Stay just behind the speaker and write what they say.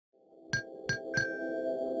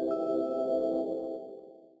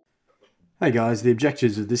Hey guys, the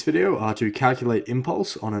objectives of this video are to calculate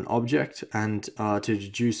impulse on an object and to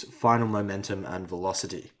deduce final momentum and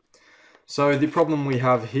velocity. So the problem we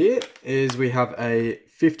have here is we have a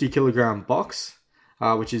 50 kilogram box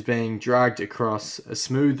which is being dragged across a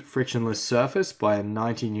smooth frictionless surface by a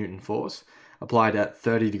 90 Newton force applied at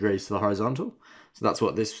 30 degrees to the horizontal. So that's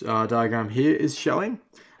what this diagram here is showing.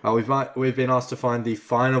 We've been asked to find the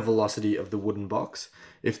final velocity of the wooden box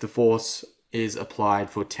if the force is applied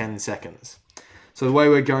for 10 seconds. So the way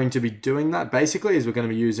we're going to be doing that basically is we're going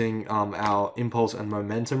to be using our impulse and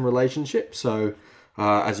momentum relationship. So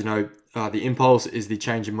as you know, the impulse is the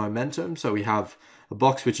change in momentum. So we have a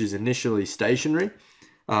box which is initially stationary,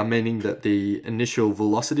 meaning that the initial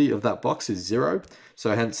velocity of that box is 0.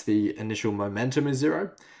 So hence the initial momentum is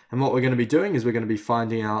 0. And what we're going to be doing is we're going to be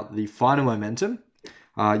finding out the final momentum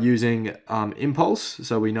using impulse.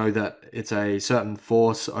 So we know that it's a certain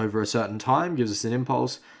force over a certain time gives us an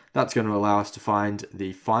impulse. That's going to allow us to find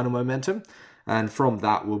the final momentum. And from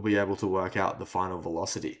that, we'll be able to work out the final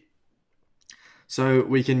velocity. So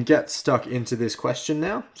we can get stuck into this question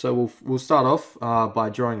now. So we'll start off by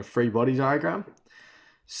drawing a free body diagram.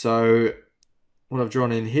 So what I've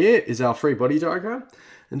drawn in here is our free body diagram.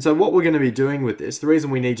 And so what we're going to be doing with this, the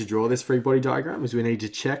reason we need to draw this free body diagram is we need to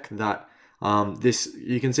check that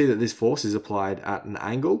you can see that this force is applied at an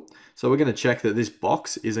angle. So we're going to check that this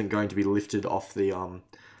box isn't going to be lifted off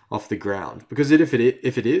the ground, because if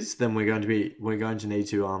it is, then we're going to need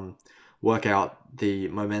to work out the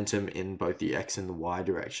momentum in both the x and the y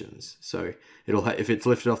directions. So if it's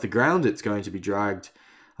lifted off the ground, it's going to be dragged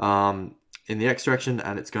in the x direction,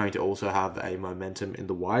 and it's going to also have a momentum in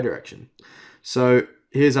the y direction. So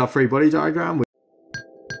here's our free body diagram.